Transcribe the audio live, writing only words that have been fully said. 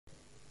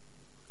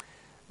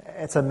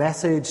It's a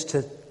message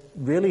to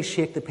really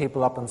shake the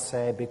people up and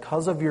say,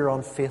 because of your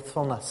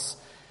unfaithfulness,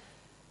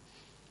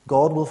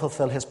 God will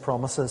fulfill his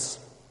promises.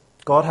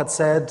 God had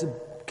said,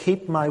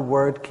 keep my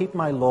word, keep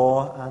my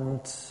law,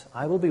 and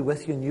I will be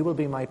with you and you will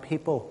be my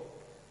people.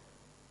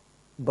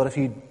 But if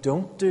you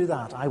don't do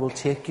that, I will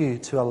take you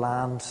to a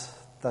land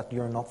that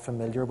you're not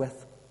familiar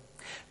with.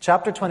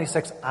 Chapter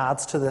 26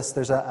 adds to this.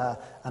 There's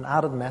an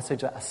added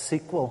message, a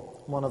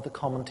sequel. One of the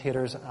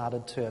commentators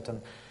added to it.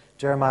 And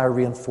Jeremiah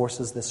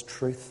reinforces this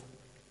truth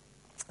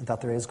that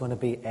there is going to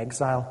be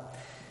exile.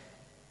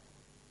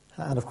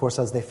 And of course,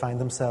 as they find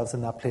themselves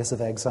in that place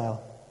of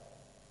exile.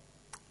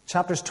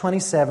 Chapters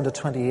 27 to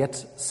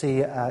 28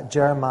 see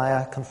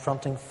Jeremiah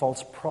confronting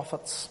false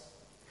prophets.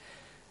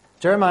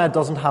 Jeremiah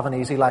doesn't have an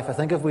easy life. I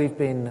think if we've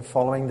been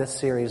following this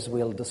series,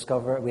 we have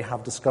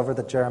discovered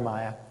that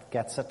Jeremiah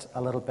gets it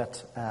a little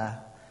bit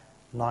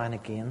now and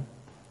again.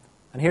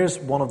 And here's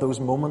one of those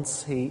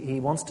moments.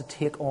 He wants to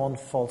take on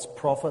false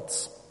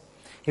prophets.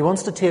 He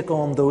wants to take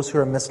on those who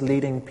are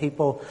misleading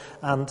people.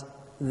 And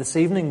this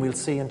evening we'll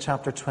see in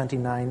chapter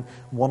 29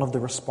 one of the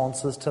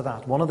responses to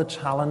that, one of the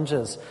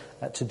challenges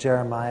to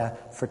Jeremiah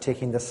for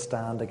taking this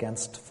stand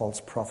against false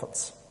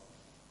prophets.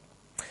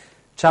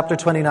 Chapter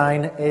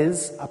 29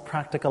 is a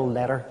practical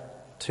letter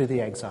to the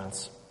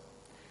exiles.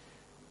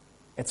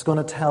 It's going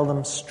to tell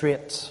them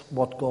straight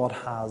what God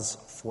has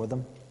for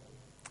them.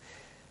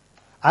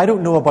 I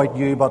don't know about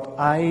you, but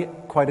I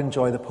quite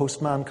enjoy the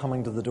postman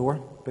coming to the door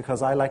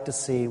because I like to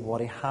see what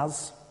he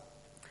has.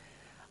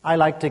 I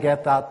like to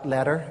get that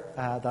letter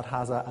that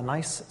has a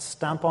nice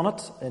stamp on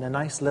it in a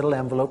nice little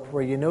envelope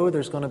where you know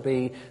there's going to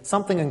be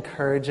something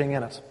encouraging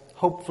in it.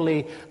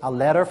 Hopefully a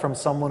letter from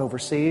someone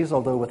overseas,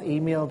 although with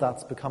email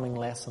that's becoming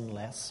less and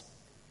less.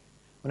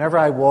 Whenever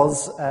I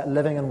was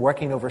living and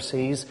working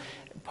overseas,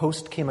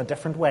 post came a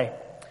different way.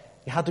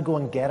 You had to go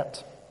and get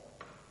it.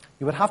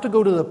 You would have to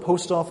go to the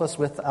post office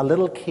with a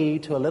little key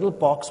to a little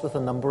box with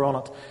a number on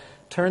it,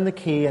 turn the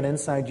key, and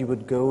inside you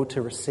would go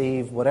to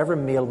receive whatever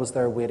mail was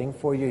there waiting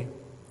for you.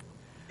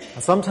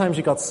 And sometimes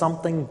you got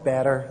something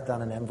better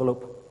than an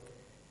envelope.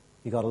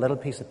 You got a little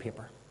piece of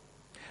paper.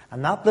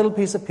 And that little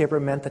piece of paper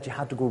meant that you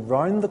had to go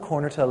round the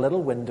corner to a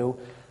little window,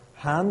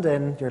 hand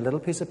in your little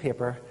piece of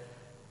paper,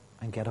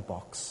 and get a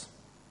box.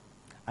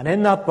 And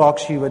in that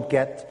box you would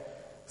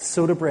get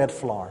soda bread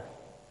flour,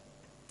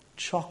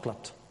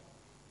 chocolate,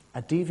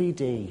 a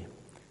DVD,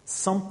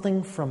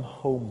 something from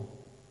home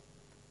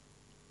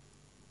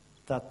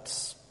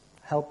that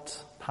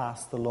helped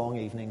pass the long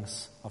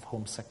evenings of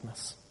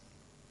homesickness.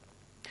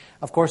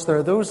 Of course, there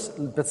are those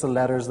bits of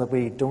letters that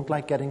we don't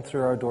like getting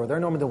through our door. They're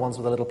normally the ones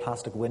with the little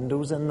plastic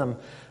windows in them.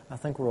 I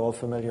think we're all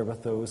familiar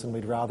with those, and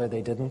we'd rather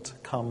they didn't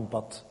come,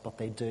 but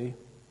they do.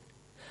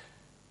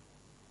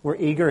 We're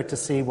eager to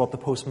see what the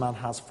postman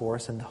has for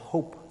us in the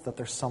hope that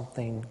there's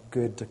something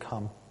good to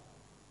come.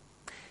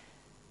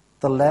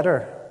 The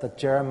letter that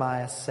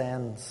Jeremiah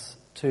sends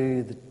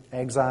to the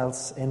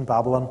exiles in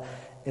Babylon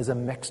is a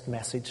mixed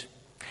message.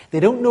 They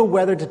don't know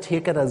whether to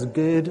take it as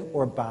good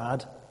or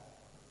bad.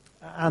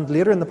 And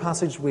later in the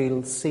passage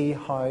we'll see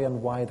how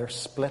and why they're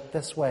split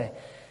this way.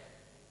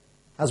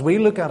 As we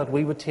look at it,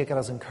 we would take it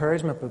as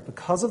encouragement, but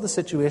because of the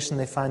situation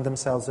they find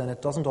themselves in,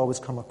 it doesn't always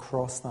come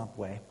across that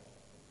way.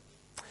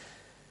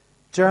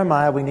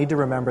 Jeremiah, we need to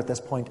remember at this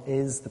point,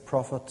 is the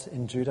prophet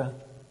in Judah.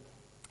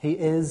 He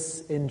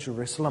is in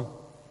Jerusalem.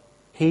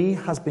 He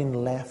has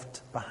been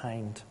left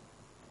behind.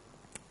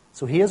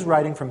 So he is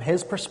writing from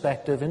his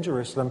perspective in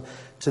Jerusalem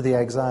to the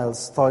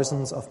exiles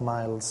thousands of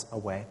miles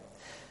away.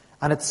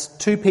 And it's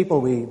two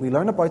people, we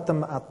learn about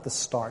them at the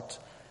start,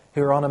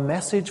 who are on a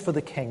message for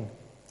the king.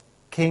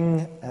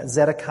 King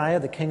Zedekiah,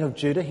 the king of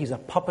Judah, he's a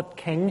puppet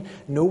king.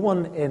 No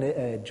one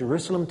in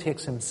Jerusalem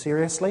takes him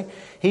seriously.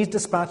 He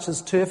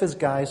dispatches two of his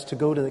guys to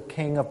go to the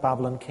king of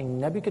Babylon, King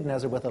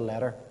Nebuchadnezzar, with a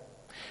letter.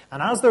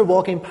 And as they're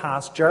walking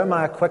past,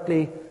 Jeremiah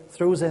quickly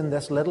throws in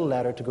this little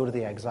letter to go to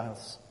the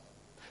exiles.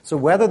 So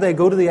whether they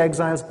go to the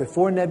exiles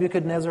before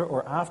Nebuchadnezzar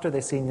or after they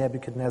see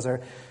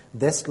Nebuchadnezzar,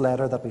 this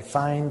letter that we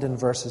find in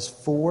verses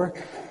 4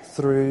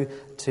 through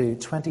to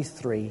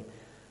 23,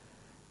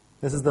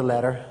 this is the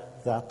letter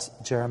that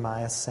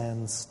Jeremiah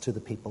sends to the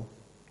people.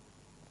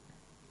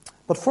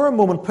 But for a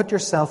moment, put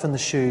yourself in the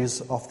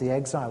shoes of the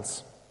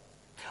exiles.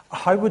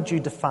 How would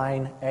you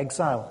define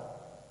exile?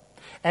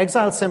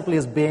 Exile simply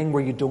is being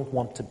where you don't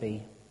want to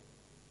be.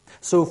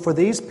 So for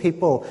these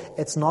people,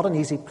 it's not an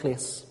easy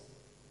place.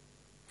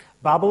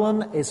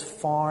 Babylon is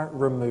far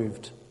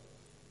removed.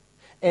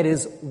 It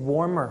is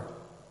warmer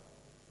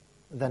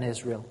than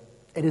Israel.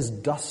 It is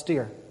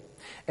dustier.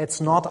 It's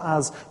not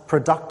as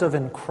productive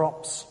in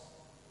crops.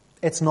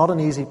 It's not an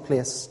easy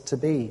place to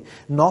be.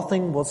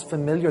 Nothing was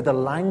familiar. The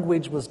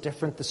language was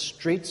different. The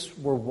streets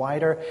were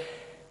wider.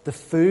 The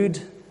food,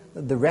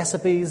 the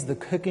recipes, the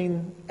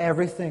cooking,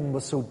 everything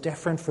was so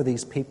different for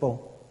these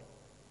people.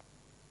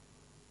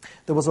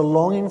 There was a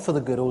longing for the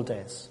good old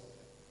days.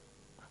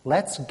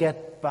 Let's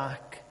get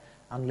back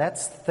and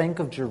let's think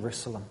of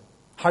Jerusalem.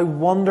 How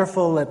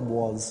wonderful it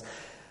was.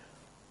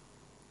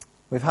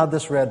 We've had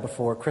this read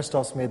before.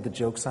 Christos made the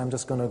joke, so I'm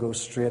just going to go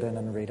straight in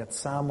and read it.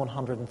 Psalm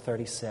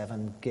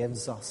 137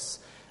 gives us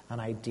an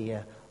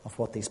idea of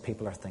what these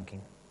people are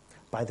thinking.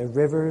 By the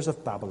rivers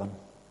of Babylon,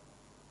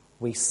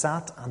 we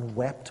sat and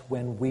wept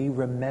when we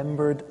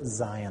remembered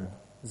Zion.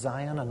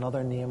 Zion,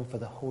 another name for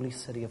the holy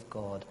city of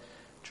God,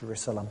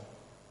 Jerusalem.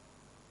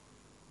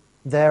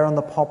 There on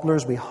the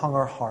poplars we hung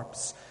our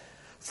harps,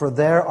 for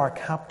there our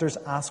captors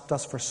asked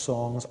us for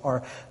songs,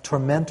 our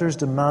tormentors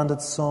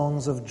demanded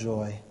songs of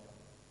joy.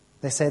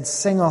 They said,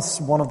 "Sing us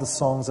one of the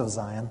songs of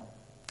Zion."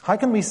 How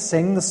can we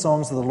sing the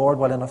songs of the Lord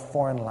while in a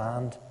foreign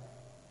land?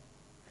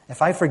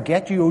 If I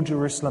forget you, O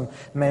Jerusalem,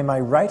 may my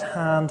right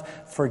hand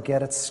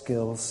forget its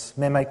skills.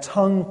 May my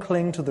tongue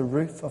cling to the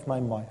roof of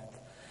my mouth.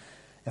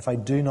 If I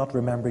do not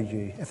remember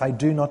you, if I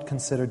do not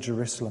consider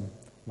Jerusalem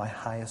my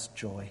highest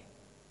joy.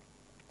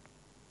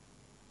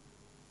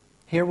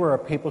 Here were a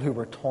people who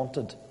were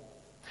taunted,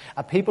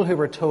 a people who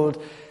were told,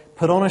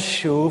 "Put on a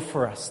show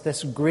for us."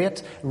 This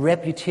great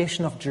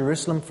reputation of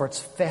Jerusalem for its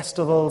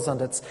festivals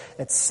and its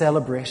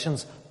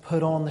celebrations.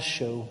 Put on the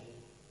show.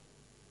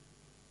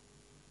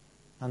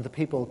 And the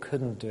people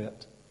couldn't do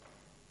it.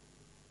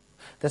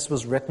 This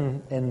was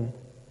written in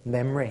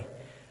memory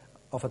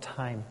of a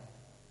time.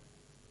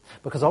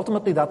 Because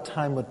ultimately that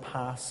time would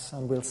pass,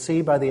 and we'll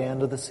see by the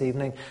end of this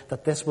evening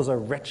that this was a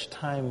rich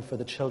time for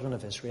the children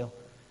of Israel.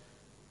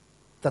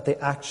 That they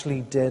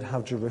actually did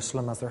have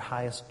Jerusalem as their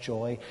highest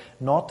joy,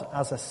 not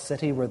as a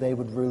city where they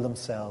would rule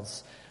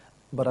themselves,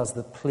 but as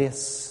the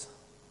place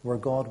where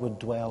God would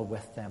dwell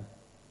with them.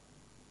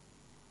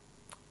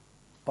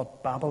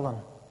 But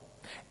Babylon,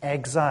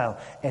 exile,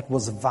 it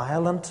was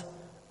violent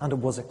and it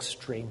was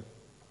extreme.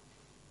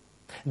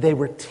 They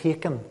were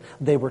taken,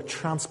 they were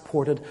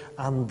transported,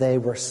 and they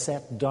were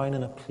set down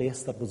in a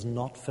place that was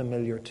not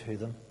familiar to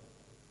them.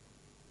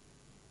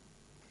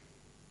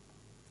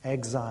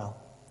 Exile,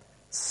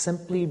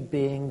 simply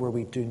being where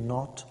we do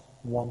not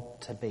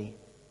want to be.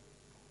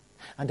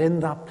 And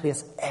in that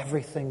place,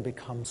 everything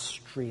becomes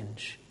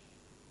strange.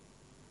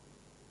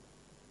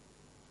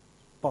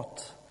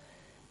 But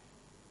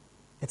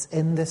it's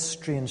in this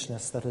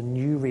strangeness that a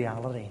new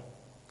reality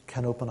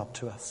can open up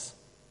to us.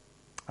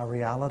 A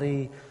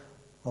reality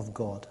of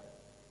God.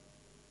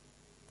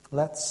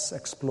 Let's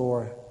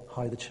explore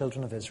how the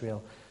children of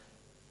Israel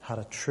had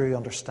a true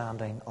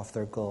understanding of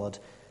their God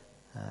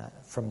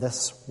from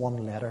this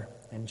one letter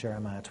in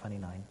Jeremiah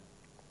 29.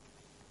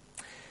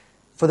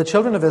 For the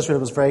children of Israel,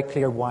 it was very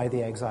clear why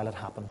the exile had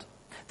happened.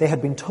 They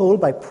had been told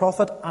by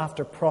prophet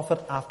after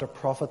prophet after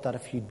prophet that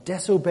if you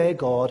disobey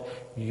God,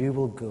 you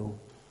will go.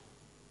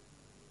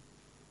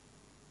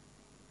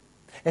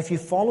 If you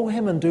follow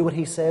him and do what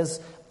he says,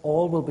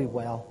 all will be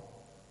well.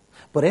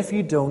 But if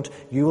you don't,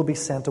 you will be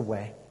sent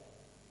away.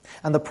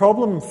 And the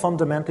problem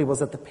fundamentally was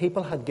that the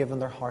people had given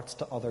their hearts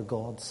to other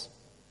gods.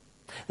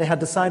 They had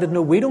decided,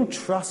 no, we don't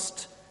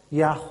trust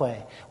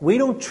Yahweh. We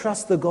don't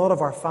trust the God of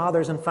our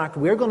fathers. In fact,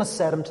 we're going to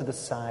set him to the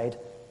side.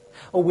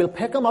 Oh, we'll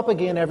pick him up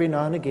again every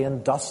now and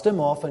again, dust him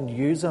off and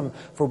use him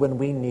for when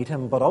we need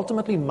him. But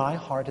ultimately, my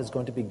heart is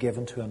going to be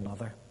given to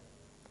another.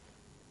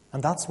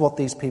 And that's what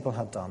these people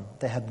had done.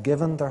 They had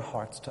given their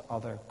hearts to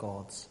other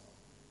gods.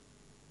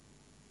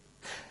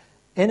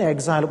 In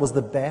exile, it was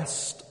the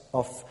best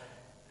of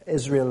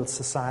Israel's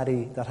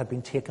society that had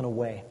been taken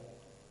away.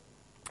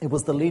 It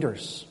was the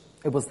leaders.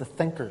 It was the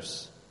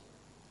thinkers.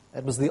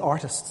 It was the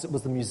artists. It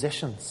was the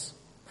musicians.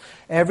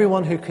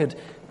 Everyone who could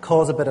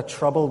cause a bit of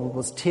trouble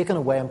was taken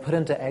away and put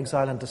into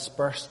exile and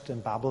dispersed in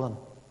Babylon.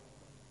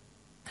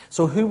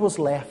 So who was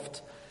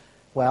left?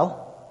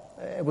 Well,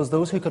 it was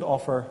those who could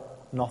offer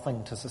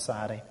nothing to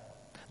society.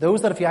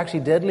 Those that if you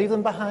actually did leave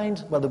them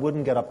behind, well, they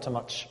wouldn't get up to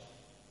much.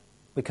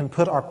 We can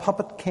put our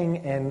puppet king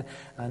in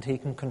and he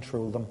can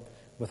control them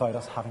without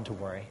us having to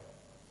worry.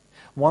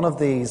 One of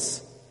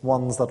these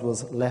ones that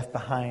was left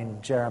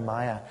behind,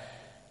 Jeremiah,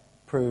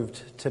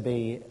 proved to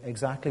be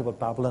exactly what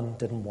Babylon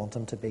didn't want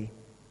him to be.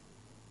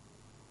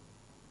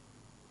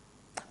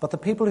 But the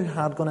people who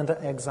had gone into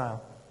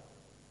exile,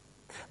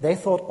 they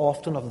thought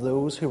often of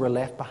those who were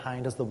left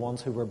behind as the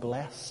ones who were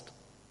blessed.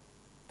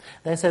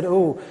 They said,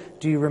 oh,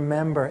 do you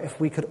remember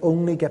if we could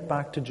only get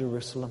back to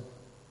Jerusalem?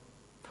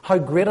 How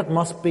great it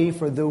must be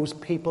for those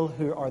people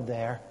who are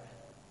there.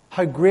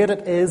 How great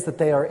it is that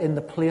they are in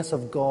the place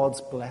of God's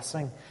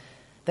blessing.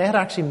 They had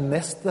actually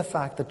missed the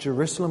fact that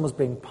Jerusalem was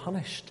being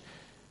punished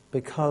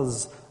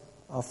because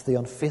of the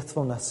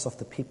unfaithfulness of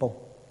the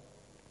people.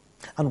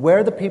 And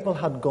where the people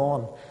had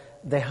gone,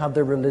 they had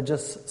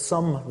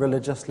some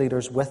religious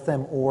leaders with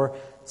them, or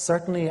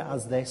certainly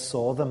as they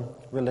saw them,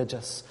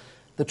 religious.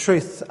 The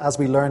truth, as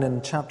we learn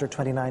in chapter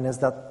 29, is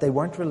that they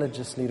weren't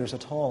religious leaders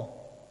at all.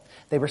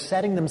 They were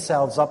setting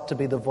themselves up to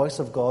be the voice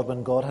of God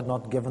when God had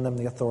not given them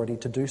the authority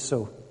to do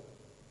so.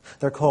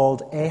 They're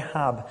called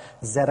Ahab,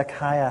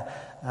 Zedekiah,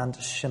 and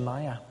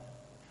Shemaiah.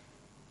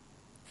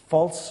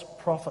 False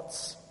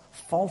prophets,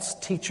 false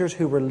teachers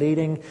who were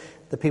leading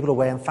the people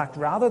away. In fact,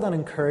 rather than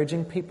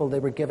encouraging people, they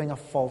were giving a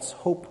false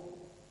hope.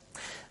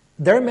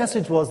 Their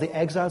message was the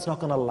exile's not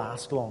going to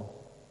last long.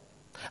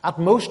 At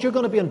most, you're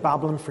going to be in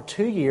Babylon for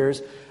 2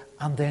 years,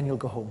 and then you'll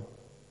go home.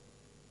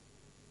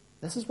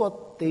 This is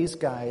what these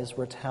guys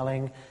were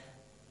telling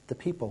the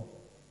people.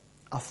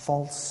 A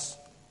false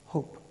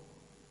hope.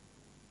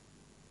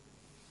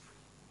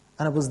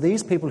 And it was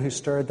these people who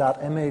stirred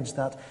that image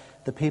that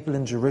the people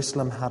in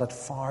Jerusalem had it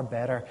far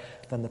better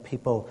than the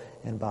people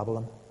in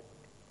Babylon.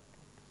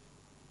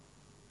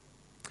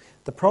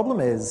 The problem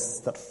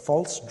is that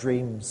false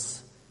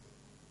dreams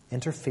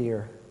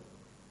interfere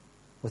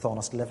with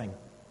honest living.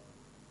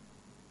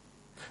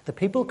 The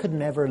people could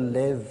never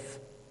live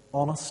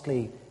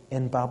honestly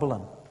in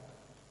Babylon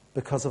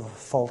because of a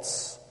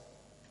false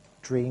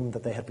dream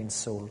that they had been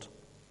sold.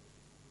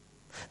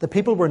 The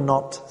people were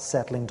not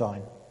settling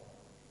down.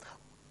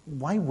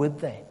 Why would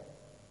they?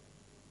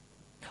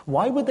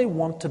 Why would they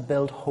want to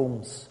build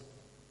homes?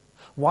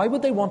 Why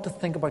would they want to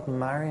think about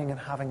marrying and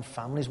having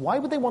families? Why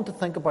would they want to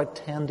think about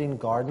tending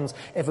gardens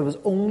if it was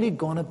only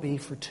going to be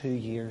for 2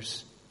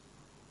 years?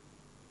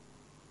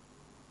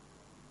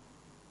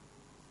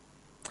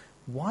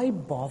 Why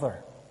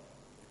bother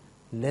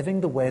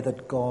living the way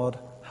that God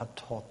had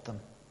taught them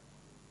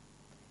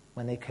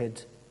when they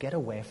could get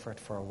away for it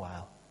for a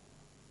while?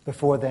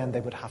 Before then,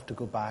 they would have to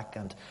go back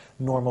and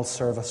normal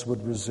service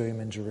would resume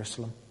in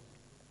Jerusalem.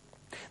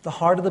 The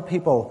heart of the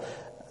people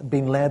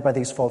being led by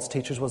these false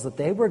teachers was that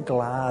they were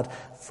glad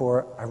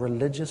for a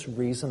religious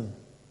reason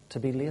to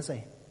be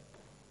lazy.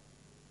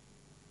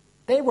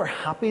 They were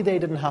happy they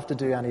didn't have to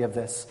do any of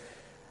this.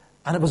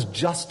 And it was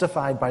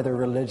justified by their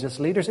religious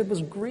leaders. It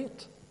was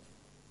great.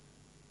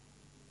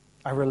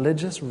 A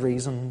religious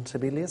reason to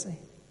be lazy.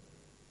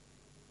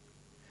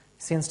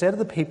 See, instead of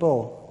the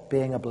people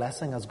being a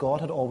blessing, as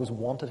God had always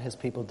wanted his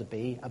people to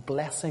be, a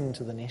blessing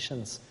to the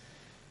nations,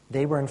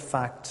 they were in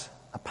fact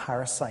a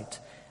parasite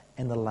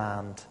in the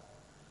land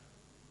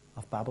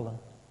of Babylon.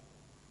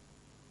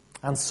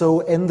 And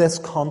so in this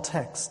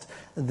context,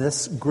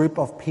 this group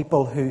of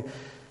people who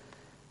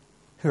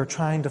are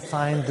trying to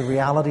find the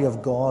reality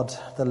of God,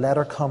 the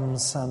letter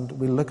comes and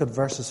we look at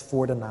verses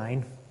 4 to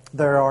 9.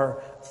 There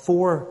are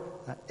 4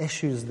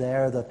 issues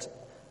there that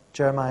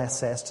Jeremiah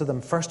says to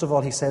them. First of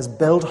all, he says,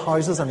 build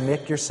houses and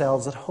make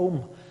yourselves at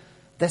home.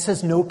 This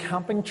is no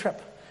camping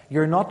trip.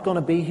 You're not going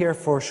to be here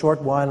for a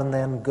short while and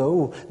then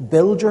go.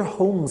 Build your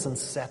homes and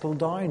settle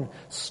down.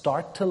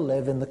 Start to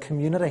live in the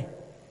community.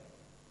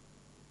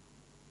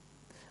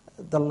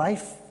 The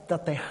life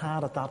that they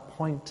had at that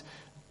point,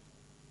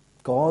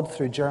 God,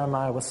 through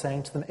Jeremiah, was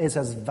saying to them, is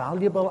as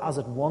valuable as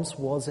it once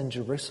was in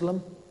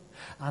Jerusalem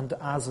and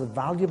as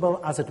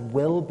valuable as it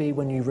will be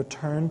when you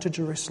return to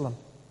Jerusalem.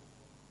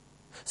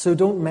 So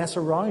don't mess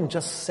around.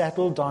 Just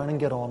settle down and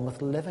get on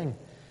with living.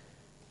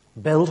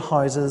 Build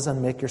houses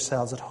and make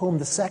yourselves at home.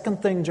 The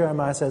second thing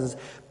Jeremiah says is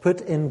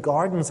put in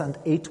gardens and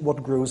eat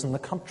what grows in the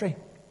country.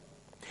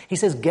 He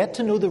says get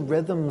to know the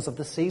rhythms of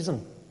the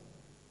season.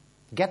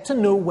 Get to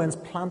know when's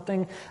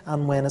planting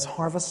and when is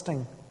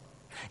harvesting.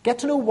 Get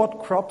to know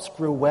what crops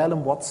grow well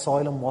in what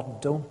soil and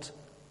what don't.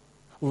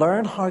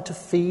 Learn how to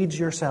feed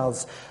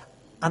yourselves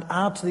and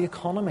add to the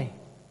economy.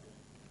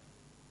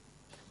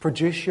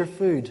 Produce your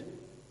food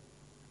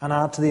and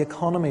add to the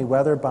economy,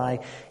 whether by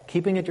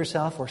keeping it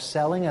yourself or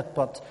selling it,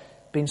 but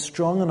being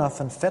strong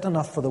enough and fit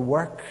enough for the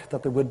work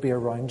that there would be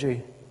around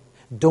you.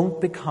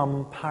 Don't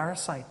become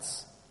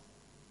parasites.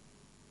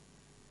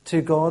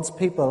 To God's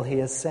people, he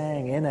is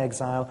saying in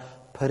exile,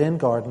 put in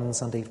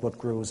gardens and eat what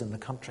grows in the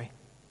country.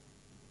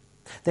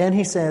 Then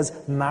he says,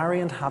 marry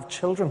and have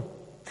children.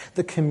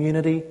 The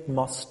community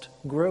must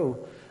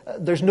grow.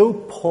 There's no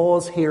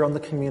pause here on the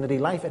community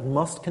life. It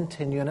must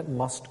continue and it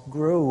must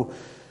grow.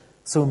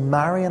 So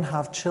marry and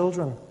have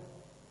children.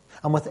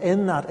 And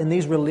within that, in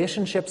these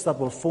relationships that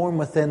will form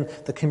within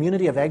the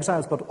community of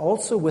exiles, but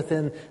also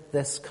within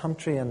this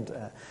country and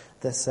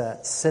this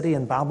city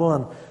in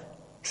Babylon,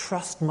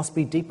 trust must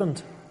be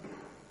deepened.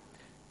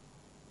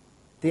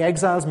 The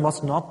exiles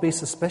must not be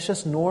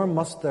suspicious, nor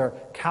must their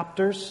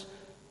captors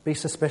be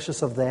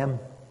suspicious of them.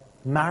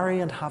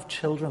 Marry and have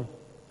children.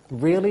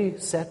 Really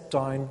set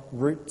down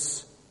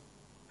roots.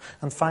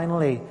 And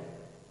finally,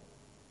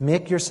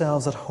 make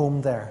yourselves at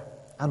home there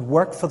and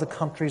work for the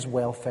country's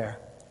welfare.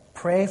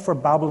 Pray for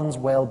Babylon's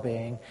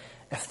well-being.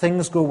 If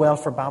things go well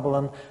for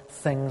Babylon,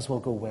 things will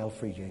go well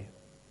for you.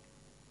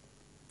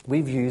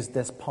 We've used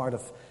this part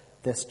of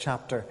this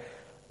chapter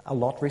a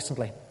lot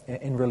recently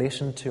in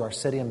relation to our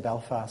city in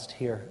Belfast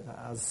here,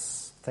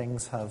 as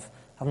things have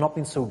not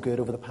been so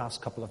good over the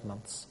past couple of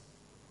months.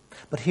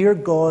 But here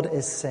God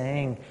is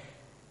saying,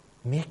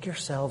 make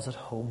yourselves at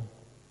home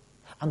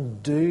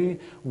and do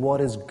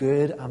what is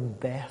good and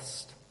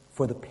best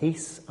for the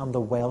peace and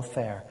the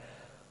welfare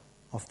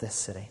of this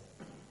city.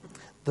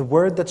 The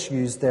word that's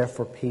used there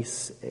for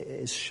peace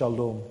is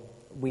shalom.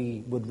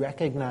 We would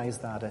recognize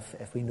that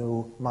if we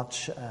know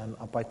much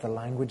about the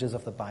languages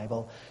of the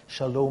Bible.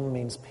 Shalom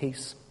means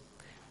peace.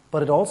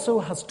 But it also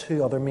has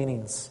 2 other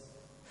meanings.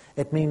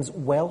 It means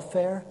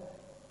welfare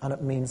and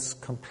it means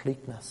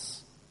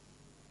completeness.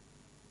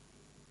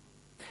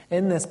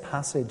 In this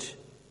passage,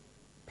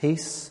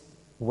 peace,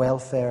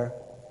 welfare,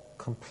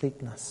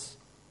 completeness.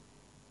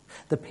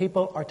 The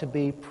people are to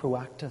be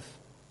proactive.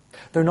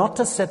 They're not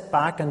to sit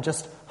back and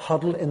just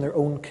huddle in their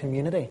own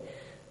community.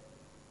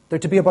 They're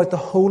to be about the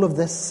whole of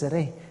this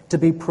city, to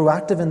be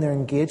proactive in their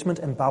engagement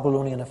in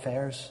Babylonian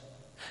affairs,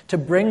 to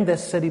bring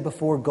this city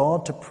before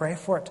God, to pray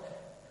for it.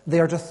 They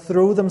are to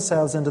throw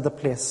themselves into the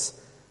place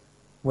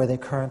where they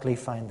currently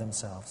find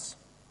themselves.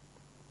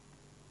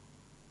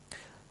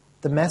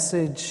 The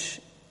message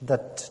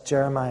that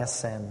Jeremiah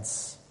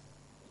sends,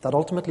 that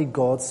ultimately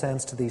God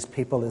sends to these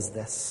people, is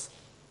this: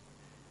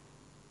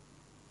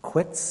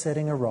 quit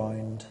sitting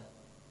around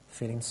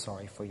feeling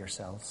sorry for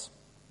yourselves.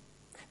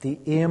 The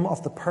aim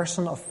of the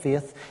person of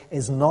faith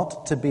is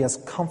not to be as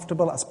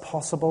comfortable as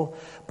possible,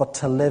 but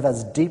to live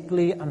as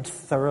deeply and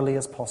thoroughly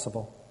as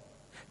possible.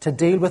 To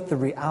deal with the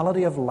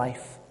reality of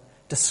life,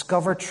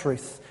 discover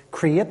truth,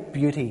 create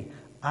beauty,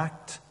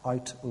 act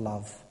out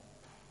love.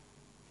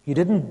 You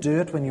didn't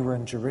do it when you were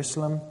in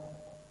Jerusalem.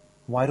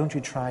 Why don't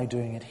you try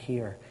doing it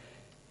here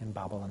in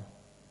Babylon?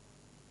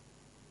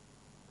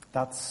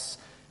 That's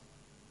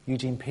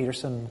Eugene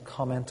Peterson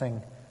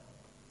commenting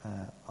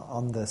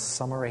on the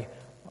summary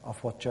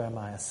of what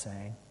Jeremiah is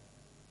saying.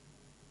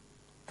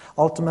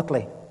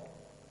 Ultimately,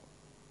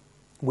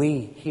 we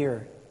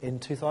here in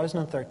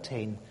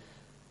 2013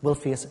 will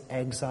face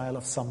exile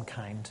of some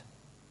kind.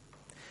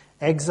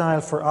 Exile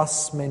for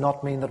us may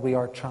not mean that we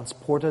are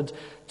transported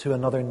to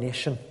another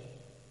nation,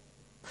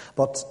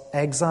 but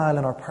exile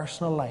in our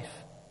personal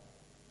life,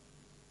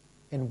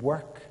 in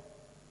work,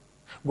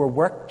 where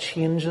work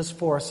changes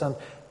for us and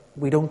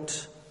we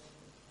don't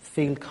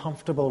feel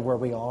comfortable where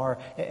we are,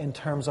 in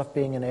terms of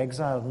being in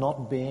exile,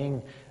 not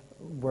being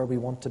where we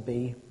want to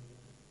be.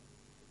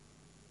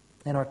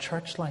 In our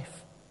church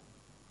life,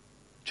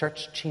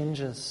 church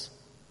changes.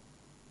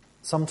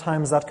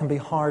 Sometimes that can be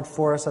hard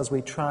for us as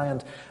we try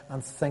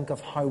and think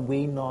of how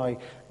we now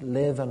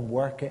live and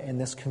work in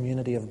this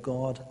community of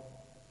God.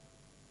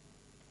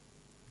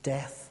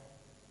 Death,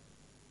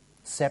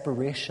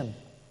 separation,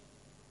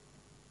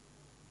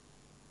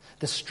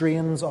 the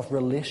strains of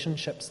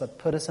relationships that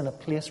put us in a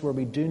place where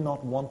we do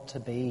not want to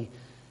be.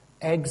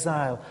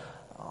 Exile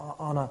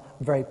on a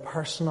very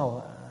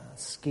personal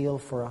scale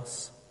for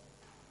us.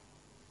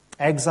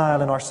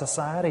 Exile in our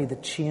society, the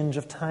change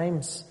of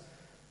times.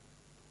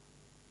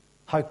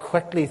 How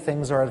quickly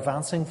things are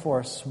advancing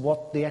for us,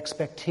 what the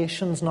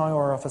expectations now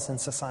are of us in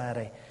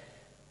society.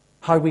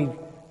 How we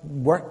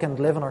work and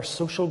live in our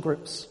social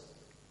groups.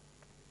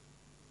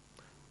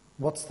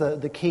 What's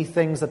the key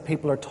things that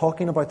people are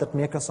talking about that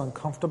make us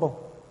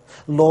uncomfortable?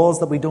 Laws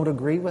that we don't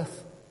agree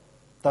with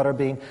that are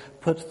being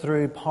put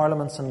through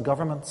parliaments and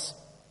governments.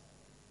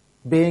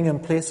 Being in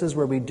places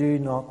where we do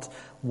not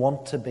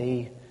want to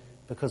be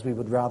because we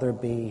would rather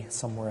be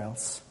somewhere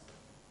else.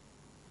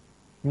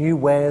 New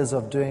ways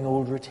of doing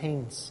old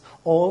routines.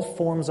 All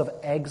forms of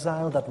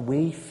exile that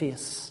we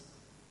face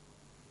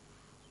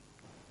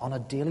on a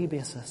daily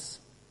basis.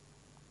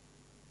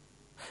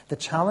 The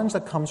challenge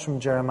that comes from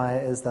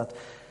Jeremiah is that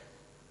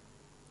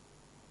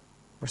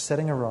we're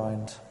sitting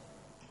around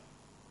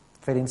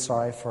feeling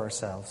sorry for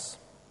ourselves.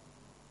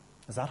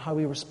 Is that how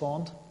we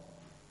respond?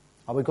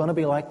 Are we going to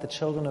be like the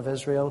children of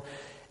Israel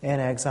in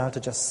exile, to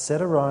just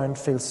sit around,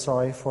 feel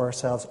sorry for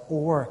ourselves?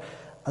 Or,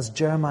 as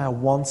Jeremiah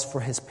wants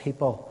for his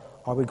people,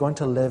 are we going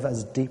to live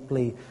as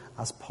deeply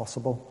as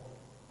possible?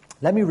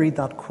 Let me read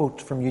that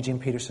quote from Eugene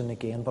Peterson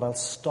again, but I'll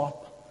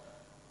stop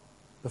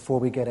before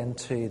we get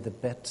into the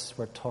bit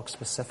where it talks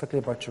specifically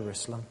about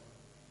Jerusalem.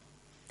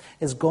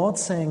 Is God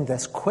saying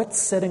this: quit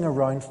sitting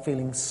around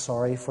feeling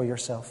sorry for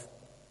yourself?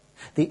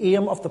 The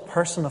aim of the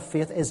person of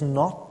faith is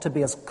not to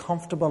be as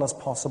comfortable as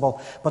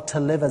possible, but to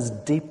live as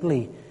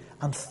deeply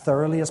and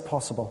thoroughly as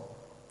possible.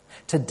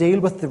 To deal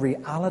with the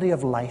reality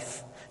of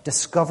life,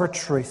 discover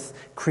truth,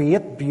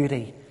 create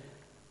beauty,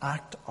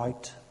 act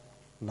out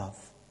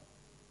love.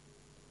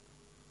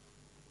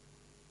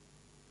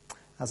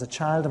 As a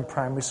child in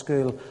primary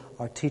school,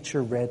 our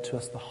teacher read to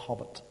us The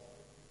Hobbit.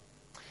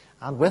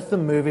 And with the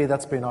movie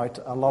that's been out,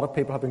 a lot of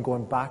people have been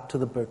going back to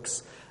the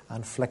books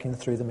and flicking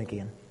through them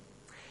again.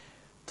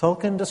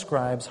 Tolkien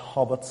describes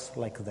hobbits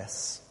like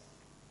this: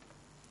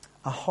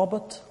 a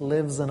hobbit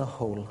lives in a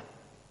hole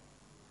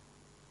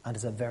and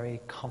is a very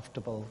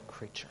comfortable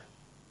creature.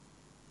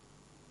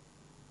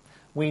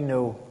 We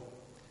know,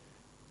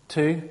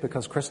 too,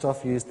 because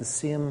Christoph used the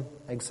same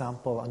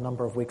example a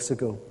number of weeks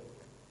ago,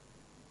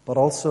 but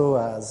also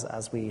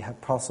as we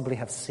have possibly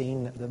have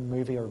seen the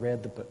movie or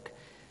read the book,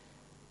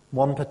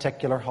 one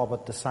particular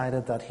hobbit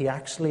decided that he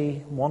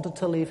actually wanted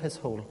to leave his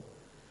hole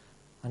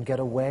and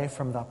get away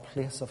from that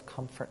place of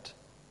comfort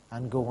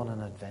and go on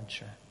an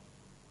adventure.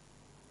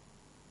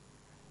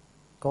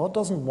 God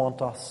doesn't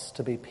want us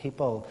to be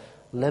people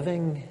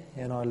living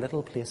in our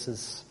little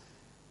places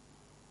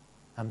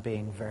and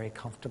being very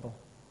comfortable.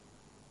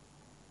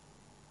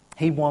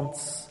 He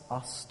wants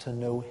us to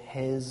know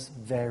His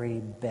very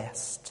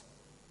best.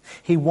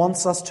 He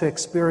wants us to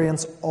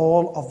experience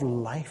all of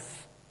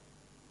life,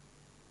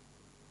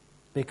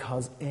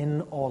 because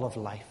in all of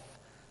life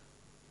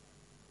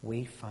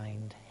we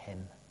find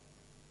Him.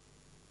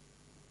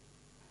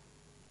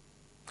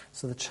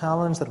 So the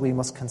challenge that we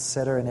must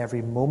consider in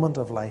every moment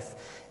of life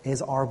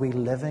is, are we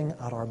living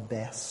at our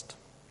best?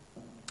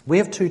 We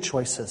have two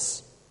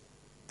choices.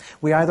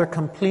 We either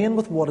complain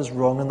with what is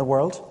wrong in the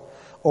world,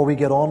 or we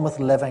get on with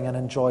living and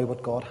enjoy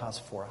what God has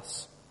for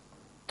us.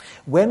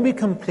 When we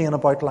complain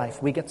about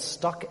life, we get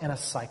stuck in a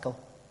cycle.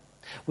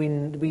 We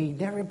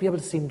never be able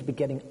to seem to be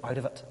getting out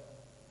of it.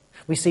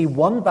 We see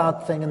one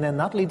bad thing, and then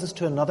that leads us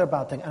to another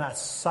bad thing, and a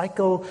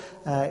cycle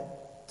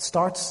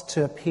starts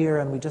to appear,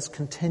 and we just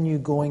continue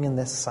going in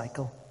this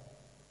cycle.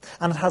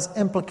 And it has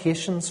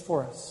implications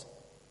for us.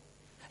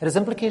 It has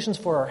implications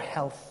for our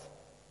health.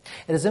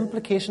 It has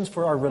implications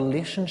for our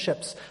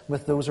relationships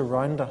with those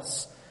around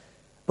us.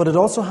 But it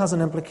also has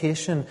an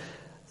implication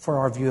for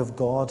our view of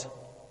God.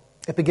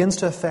 It begins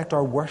to affect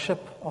our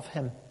worship of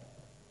Him,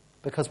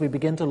 because we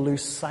begin to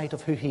lose sight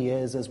of who He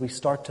is as we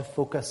start to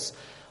focus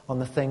on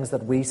the things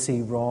that we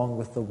see wrong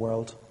with the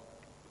world.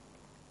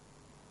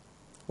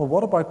 Well,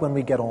 what about when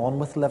we get on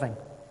with living?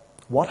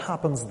 What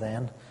happens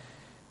then?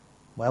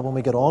 Well, when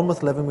we get on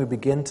with living, we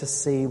begin to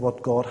see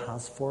what God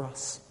has for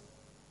us.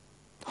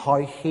 How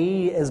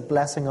He is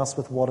blessing us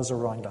with what is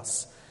around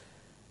us.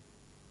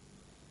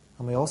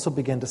 And we also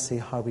begin to see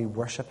how we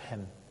worship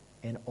Him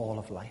in all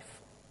of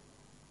life.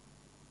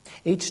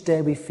 Each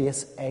day we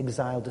face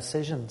exile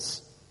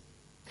decisions.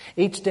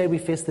 Each day we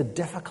face the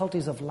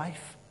difficulties of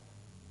life.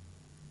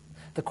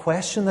 The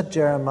question that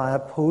Jeremiah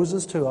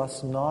poses to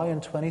us now in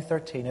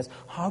 2013 is,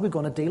 how are we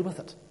going to deal with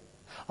it?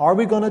 Are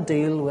we going to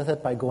deal with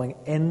it by going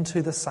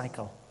into the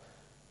cycle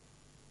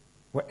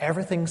where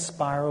everything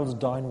spirals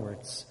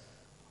downwards?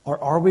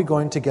 Or are we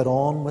going to get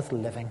on with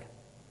living?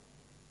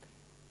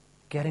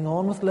 Getting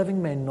on with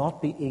living may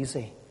not be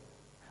easy,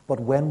 but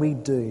when we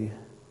do,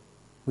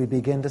 we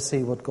begin to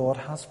see what God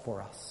has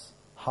for us,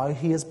 how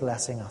He is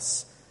blessing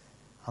us,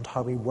 and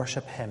how we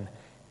worship Him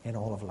in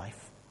all of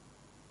life.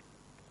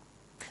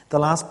 The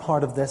last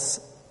part of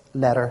this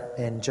letter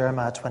in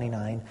Jeremiah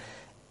 29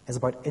 is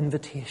about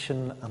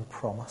invitation and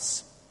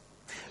promise.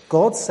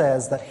 God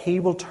says that He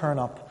will turn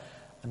up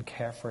and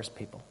care for His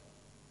people.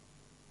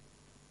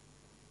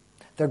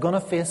 They're going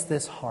to face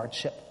this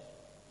hardship,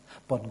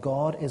 but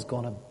God is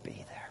going to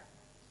be there.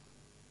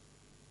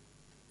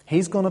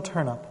 He's going to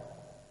turn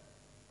up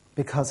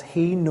because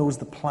He knows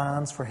the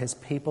plans for His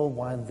people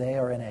while they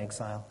are in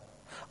exile.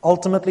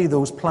 Ultimately,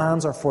 those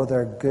plans are for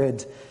their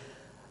good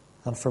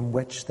and from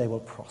which they will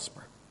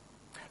prosper.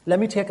 Let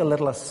me take a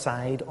little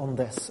aside on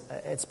this.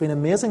 It's been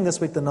amazing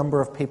this week, the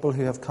number of people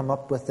who have come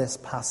up with this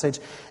passage.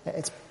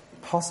 It's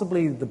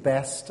possibly the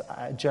best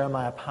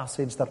Jeremiah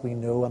passage that we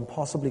know and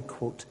possibly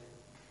quote.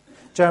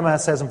 Jeremiah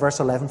says in verse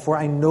 11, "For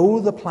I know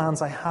the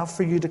plans I have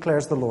for you,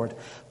 declares the Lord,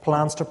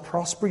 plans to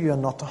prosper you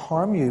and not to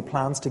harm you,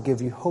 plans to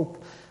give you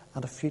hope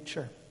and a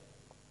future."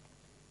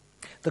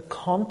 The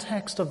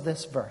context of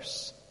this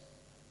verse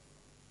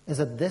is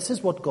that this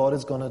is what God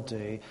is going to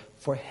do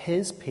for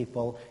His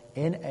people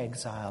in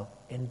exile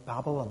in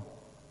Babylon.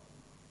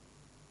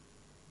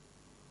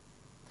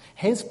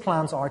 His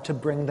plans are to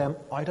bring them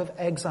out of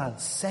exile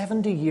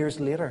 70 years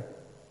later.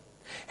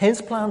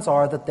 His plans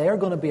are that they are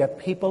going to be a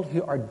people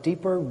who are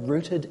deeper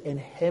rooted in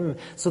Him,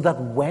 so that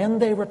when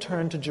they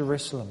return to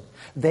Jerusalem,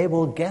 they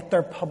will get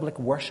their public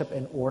worship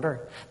in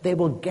order, they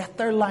will get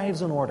their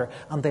lives in order,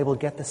 and they will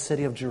get the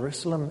city of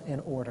Jerusalem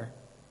in order.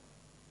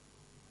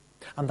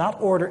 And that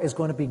order is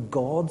going to be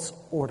God's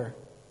order.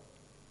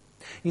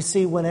 You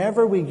see,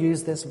 whenever we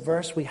use this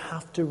verse, we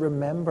have to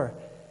remember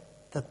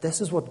that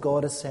this is what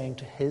God is saying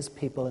to His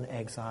people in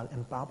exile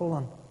in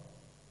Babylon.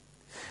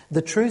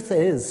 The truth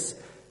is,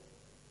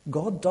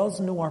 God does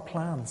know our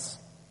plans.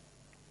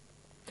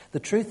 The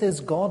truth is,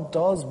 God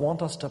does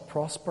want us to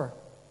prosper.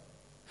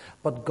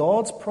 But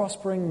God's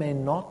prospering may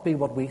not be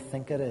what we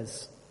think it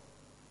is.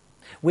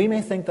 We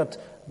may think that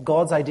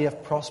God's idea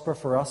of prosper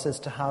for us is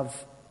to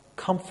have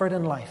comfort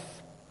in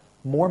life,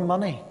 more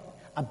money,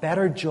 a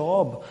better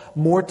job,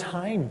 more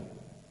time.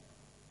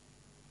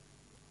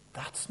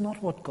 That's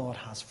not what God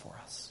has for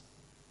us.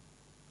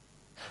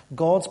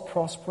 God's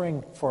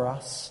prospering for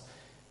us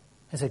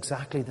is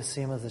exactly the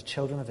same as the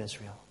children of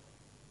Israel.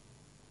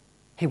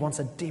 He wants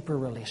a deeper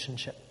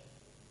relationship.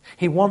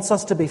 He wants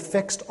us to be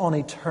fixed on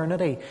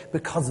eternity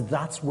because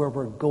that's where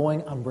we're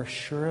going and we're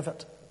sure of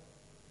it.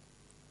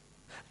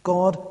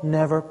 God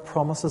never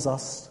promises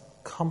us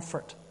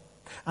comfort.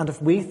 And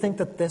if we think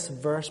that this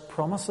verse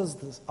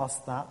promises us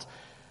that,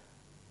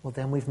 well,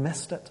 then we've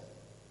missed it.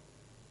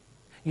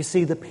 You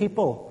see, the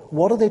people,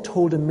 what are they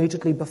told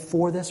immediately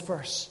before this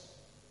verse?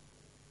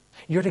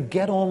 You're to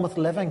get on with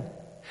living.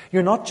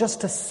 You're not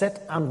just to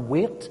sit and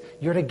wait.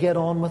 You're to get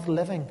on with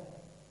living.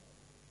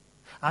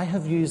 I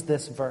have used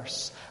this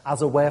verse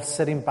as a way of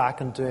sitting back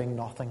and doing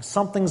nothing.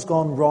 Something's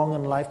gone wrong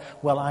in life.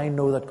 Well, I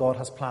know that God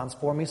has plans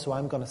for me, so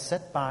I'm going to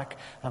sit back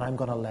and I'm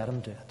going to let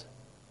Him do it.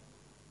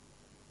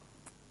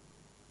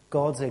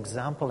 God's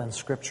example in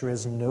Scripture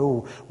is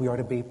no, we are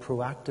to be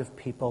proactive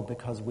people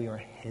because we are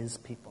His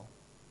people.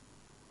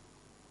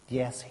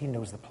 Yes, He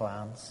knows the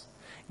plans.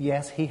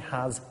 Yes, He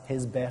has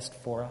His best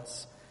for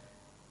us.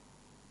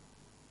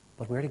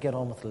 But we're to get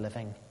on with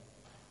living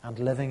and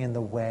living in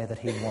the way that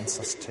he wants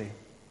us to.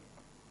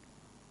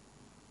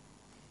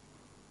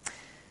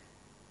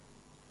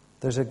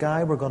 There's a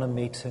guy we're going to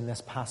meet in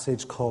this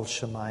passage called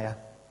Shemaiah.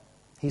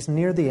 He's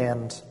near the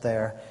end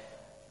there,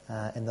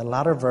 in the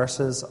latter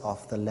verses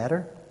of the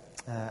letter,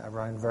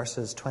 around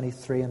verses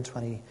 23 and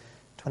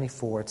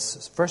 24.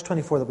 It's verse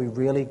 24 that we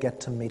really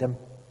get to meet him.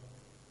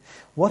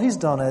 What he's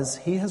done is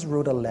he has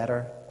wrote a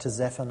letter to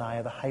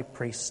Zephaniah, the high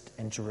priest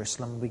in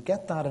Jerusalem. We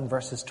get that in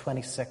verses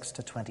 26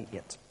 to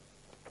 28.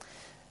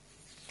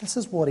 This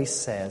is what he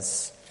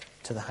says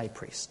to the high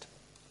priest.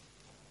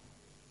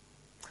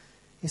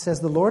 He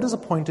says, "The Lord has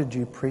appointed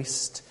you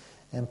priest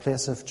in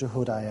place of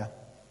Jehodiah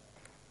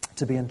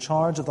to be in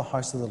charge of the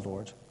house of the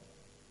Lord.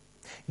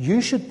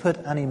 You should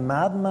put any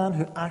madman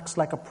who acts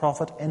like a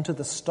prophet into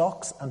the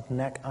stocks and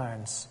neck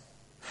irons.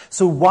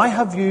 So why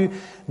have you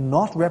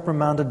not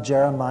reprimanded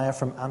Jeremiah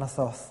from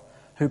Anathoth,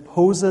 who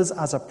poses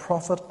as a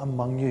prophet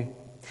among you?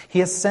 He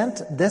has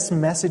sent this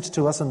message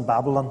to us in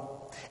Babylon.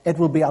 It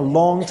will be a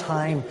long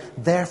time.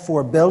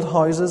 Therefore, build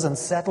houses and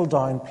settle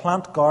down,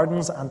 plant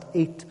gardens and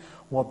eat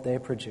what they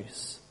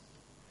produce."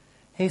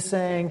 He's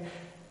saying,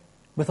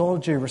 with all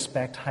due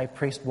respect, high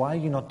priest, why are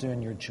you not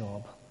doing your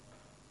job?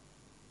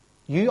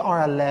 You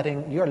are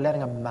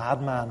letting a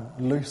madman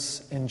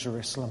loose in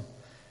Jerusalem.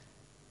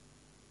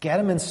 Get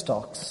him in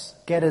stocks,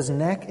 get his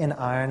neck in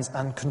irons,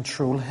 and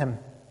control him.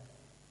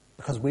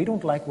 Because we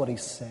don't like what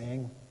he's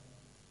saying.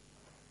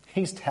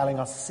 He's telling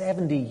us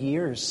 70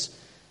 years.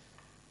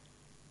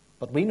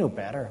 But we know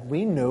better.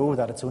 We know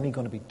that it's only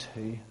going to be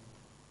 2.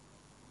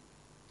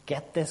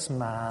 Get this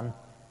man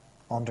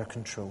under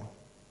control.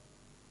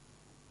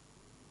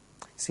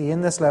 See,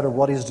 in this letter,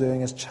 what he's doing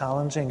is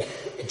challenging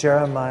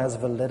Jeremiah's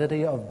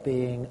validity of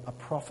being a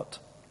prophet.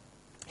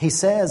 He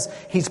says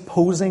he's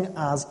posing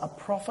as a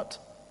prophet.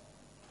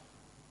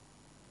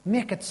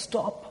 Make it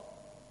stop.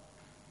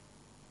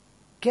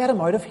 Get him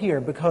out of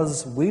here,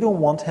 because we don't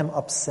want him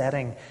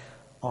upsetting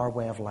our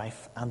way of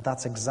life. And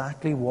that's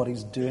exactly what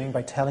he's doing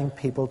by telling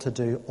people to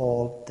do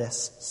all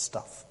this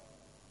stuff.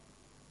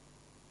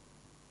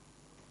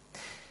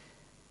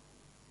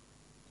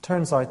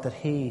 Turns out that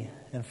he,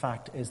 in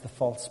fact, is the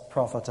false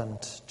prophet, and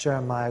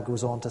Jeremiah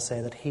goes on to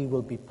say that he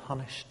will be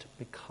punished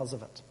because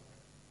of it.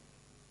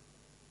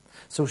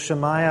 So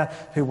Shemaiah,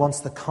 who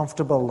wants the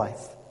comfortable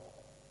life,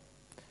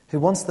 who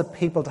wants the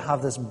people to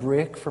have this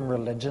break from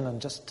religion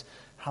and just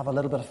have a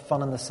little bit of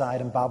fun on the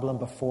side in Babylon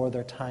before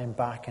their time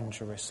back in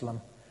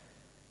Jerusalem,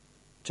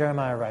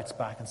 Jeremiah writes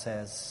back and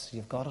says,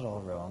 "You've got it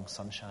all wrong,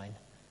 sunshine.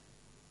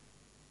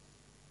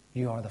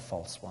 You are the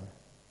false one,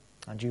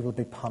 and you will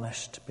be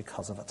punished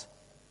because of it."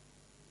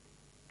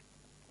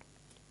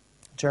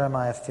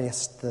 Jeremiah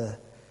faced the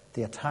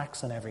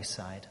attacks on every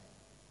side.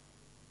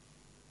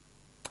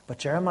 But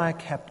Jeremiah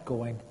kept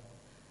going.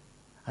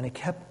 And he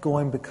kept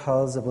going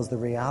because it was the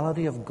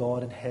reality of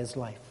God in his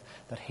life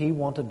that he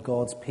wanted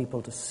God's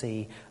people to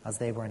see as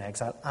they were in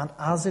exile. And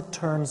as it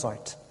turns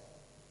out,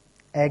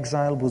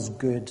 exile was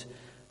good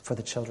for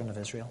the children of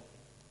Israel.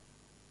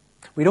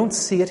 We don't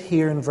see it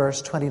here in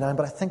verse 29,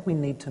 but I think we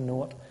need to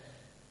know it.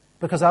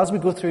 Because as we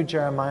go through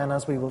Jeremiah, and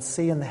as we will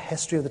see in the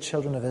history of the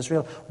children of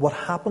Israel, what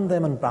happened to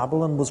them in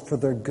Babylon was for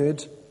their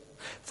good.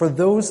 For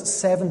those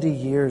 70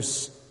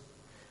 years,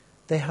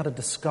 they had a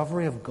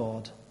discovery of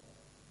God.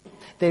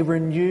 They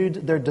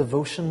renewed their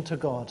devotion to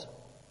God.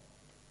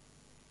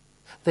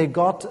 They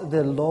got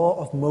the law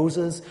of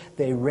Moses,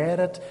 they read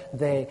it,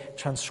 they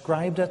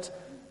transcribed it,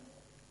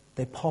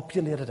 they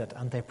populated it,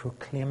 and they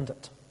proclaimed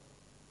it.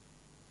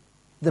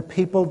 The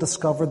people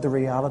discovered the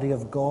reality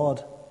of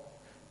God.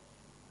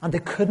 And they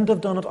couldn't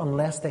have done it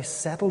unless they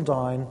settled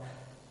down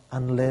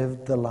and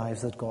lived the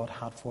lives that God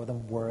had for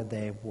them where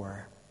they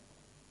were.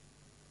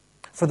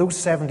 For those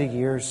 70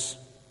 years,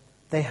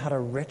 they had a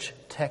rich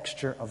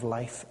texture of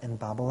life in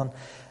Babylon.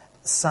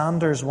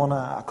 Sanders,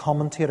 a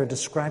commentator,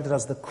 described it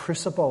as the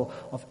crucible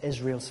of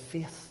Israel's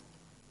faith.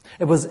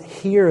 It was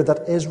here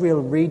that Israel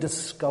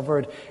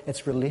rediscovered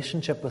its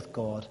relationship with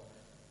God.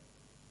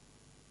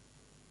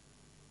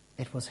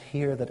 It was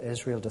here that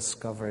Israel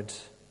discovered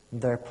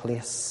their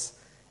place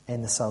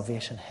in the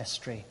salvation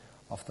history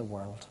of the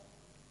world.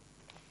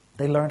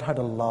 They learned how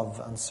to love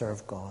and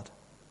serve God.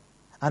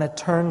 And it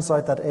turns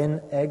out that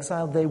in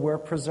exile they were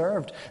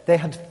preserved. They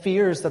had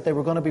fears that they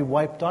were going to be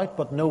wiped out,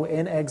 but no,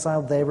 in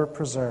exile they were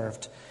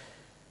preserved.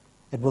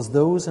 It was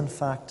those, in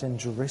fact, in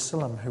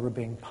Jerusalem who were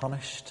being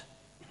punished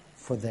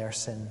for their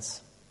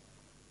sins.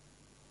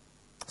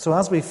 So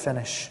as we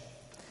finish,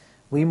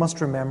 we must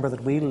remember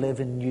that we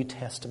live in New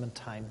Testament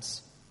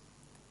times.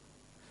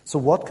 So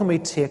what can we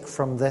take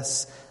from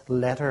this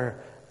letter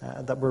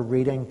that we're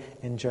reading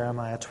in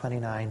Jeremiah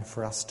 29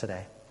 for us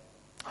today?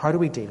 How do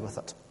we deal with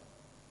it?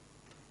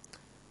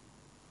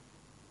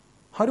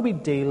 How do we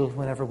deal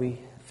whenever we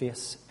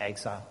face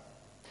exile?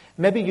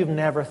 Maybe you've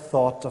never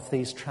thought of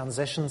these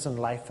transitions in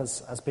life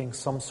as being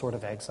some sort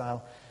of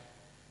exile.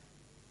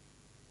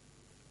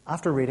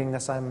 After reading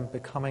this, I'm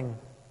becoming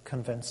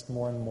convinced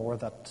more and more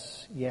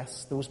that,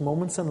 yes, those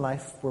moments in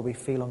life where we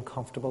feel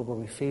uncomfortable, where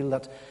we feel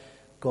that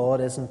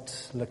God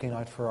isn't looking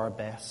out for our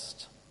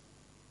best,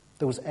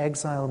 those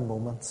exile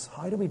moments,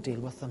 how do we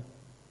deal with them?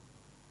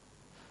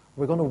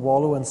 Are we going to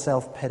wallow in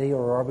self-pity,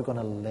 or are we going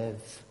to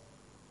live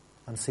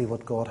and see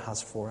what God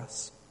has for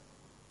us?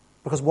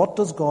 Because what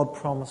does God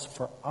promise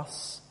for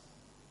us?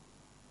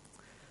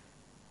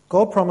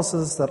 God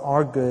promises that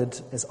our good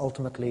is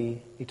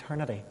ultimately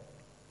eternity.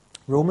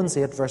 Romans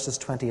 8, verses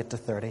 28 to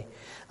 30.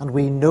 And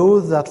we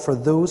know that for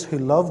those who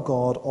love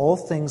God, all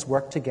things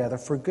work together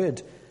for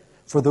good,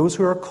 for those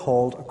who are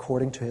called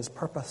according to his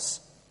purpose.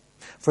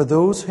 For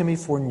those whom he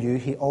foreknew,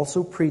 he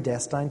also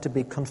predestined to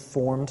be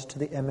conformed to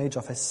the image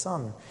of his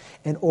Son,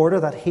 in order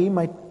that he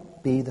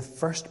might be the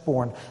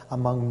firstborn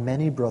among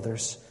many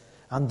brothers.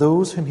 And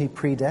those whom he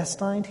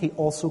predestined, he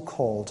also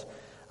called.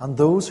 And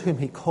those whom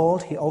he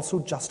called, he also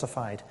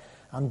justified.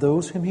 And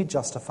those whom he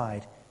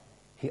justified,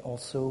 he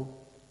also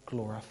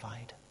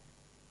glorified.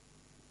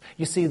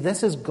 You see,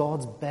 this is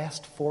God's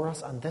best for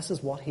us, and this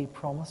is what he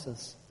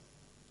promises.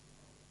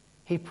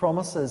 He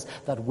promises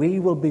that we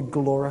will be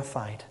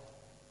glorified.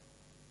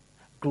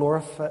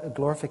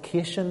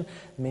 Glorification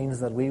means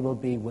that we will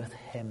be with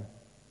him,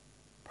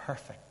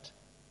 perfect,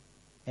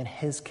 in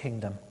his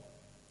kingdom,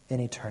 in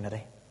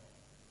eternity.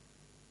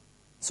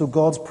 So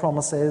God's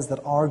promise is that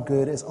our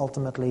good is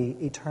ultimately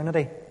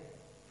eternity.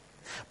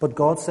 But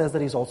God says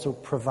that he's also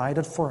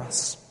provided for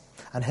us.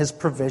 And his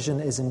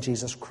provision is in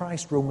Jesus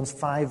Christ. Romans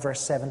 5,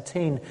 verse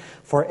 17.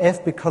 For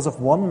if because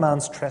of one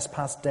man's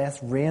trespass death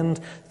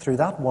reigned through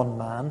that one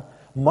man,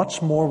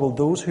 much more will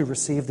those who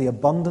receive the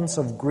abundance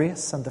of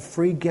grace and the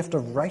free gift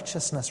of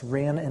righteousness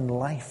reign in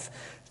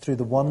life through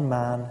the one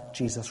man,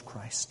 Jesus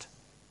Christ.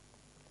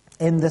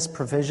 In this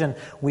provision,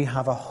 we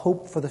have a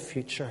hope for the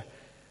future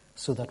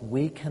so that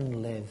we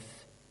can live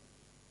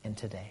in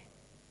today.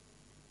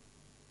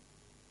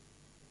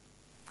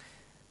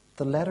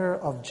 The letter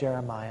of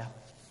Jeremiah.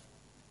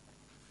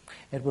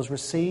 It was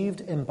received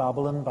in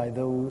Babylon by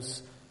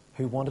those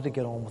who wanted to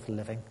get on with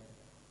living.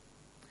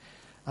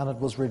 And it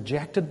was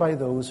rejected by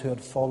those who had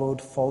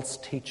followed false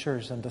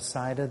teachers and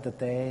decided that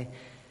they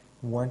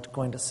weren't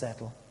going to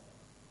settle.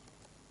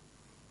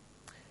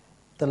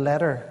 The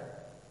letter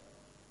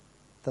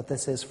that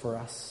this is for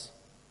us,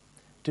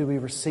 do we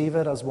receive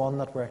it as one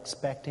that we're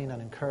expecting an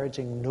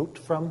encouraging note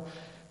from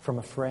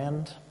a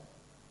friend?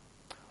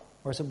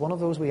 Or is it one of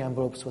those wee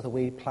envelopes with a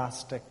wee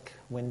plastic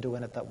window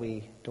in it that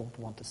we don't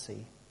want to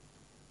see?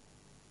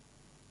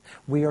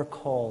 We are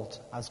called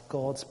as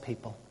God's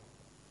people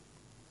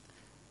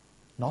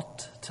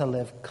not to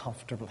live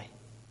comfortably.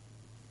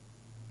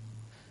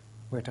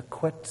 We're to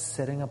quit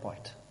sitting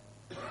about,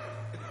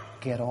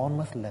 get on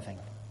with living,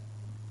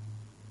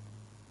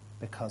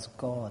 because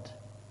God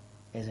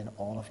is in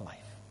all of life.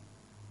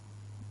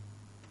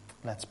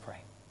 Let's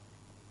pray.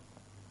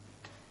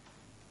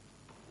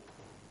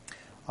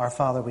 Our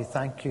Father, we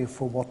thank you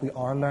for what we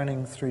are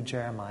learning through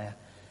Jeremiah.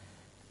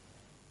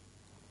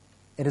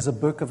 It is a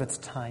book of its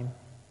time,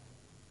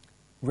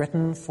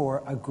 written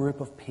for a group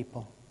of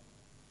people.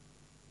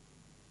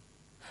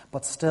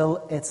 But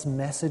still, its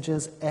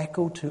messages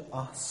echo to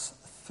us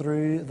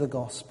through the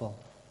gospel,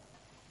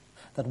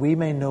 that we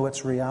may know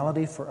its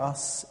reality for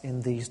us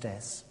in these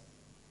days.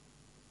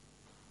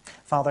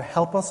 Father,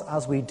 help us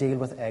as we deal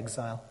with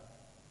exile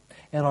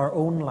in our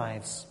own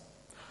lives,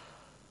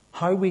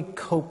 how we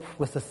cope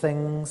with the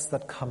things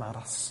that come at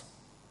us.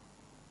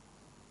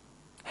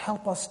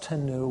 Help us to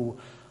know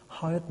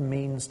how it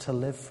means to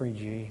live for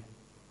you.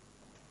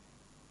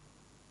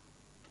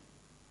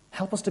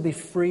 Help us to be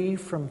free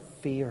from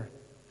fear,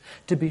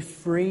 to be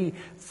free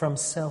from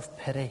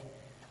self-pity,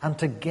 and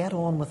to get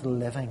on with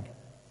living,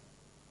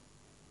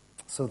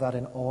 so that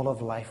in all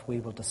of life we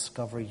will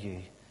discover you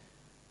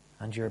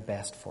and your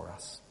best for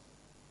us.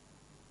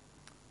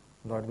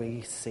 Lord,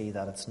 we see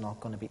that it's not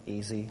going to be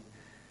easy.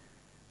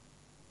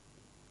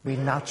 We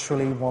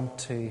naturally want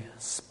to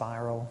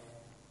spiral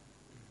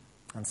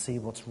and see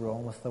what's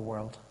wrong with the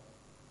world.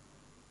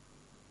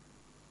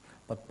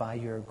 But by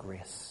your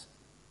grace,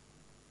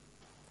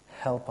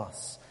 help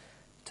us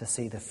to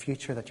see the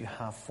future that you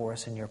have for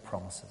us in your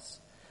promises,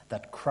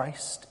 that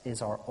Christ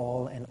is our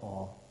all in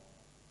all,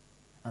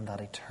 and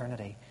that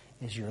eternity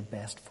is your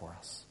best for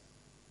us.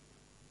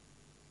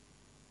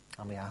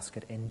 And we ask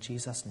it in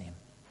Jesus' name.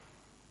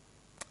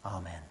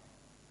 Amen.